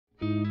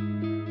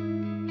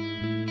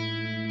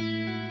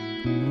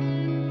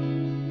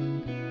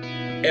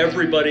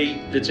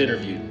Everybody that's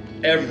interviewed,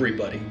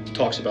 everybody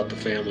talks about the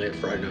family at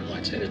Friday Night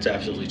Lights, and it's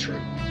absolutely true.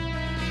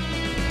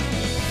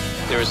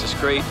 There was this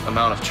great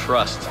amount of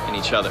trust in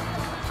each other,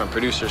 from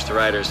producers to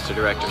writers to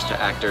directors to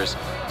actors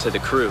to the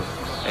crew,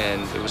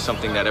 and it was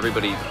something that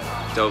everybody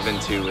dove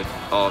into with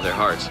all of their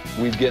hearts.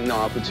 We'd get an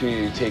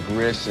opportunity to take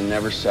risks and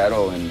never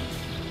settle, and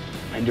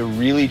to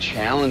really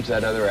challenge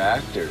that other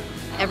actor.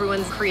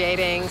 Everyone's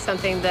creating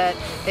something that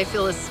they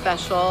feel is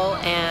special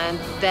and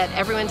that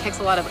everyone takes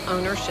a lot of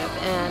ownership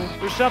in.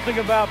 There's something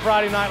about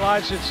Friday Night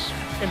Lights that's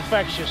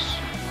infectious.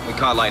 We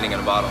caught lightning in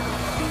a bottle.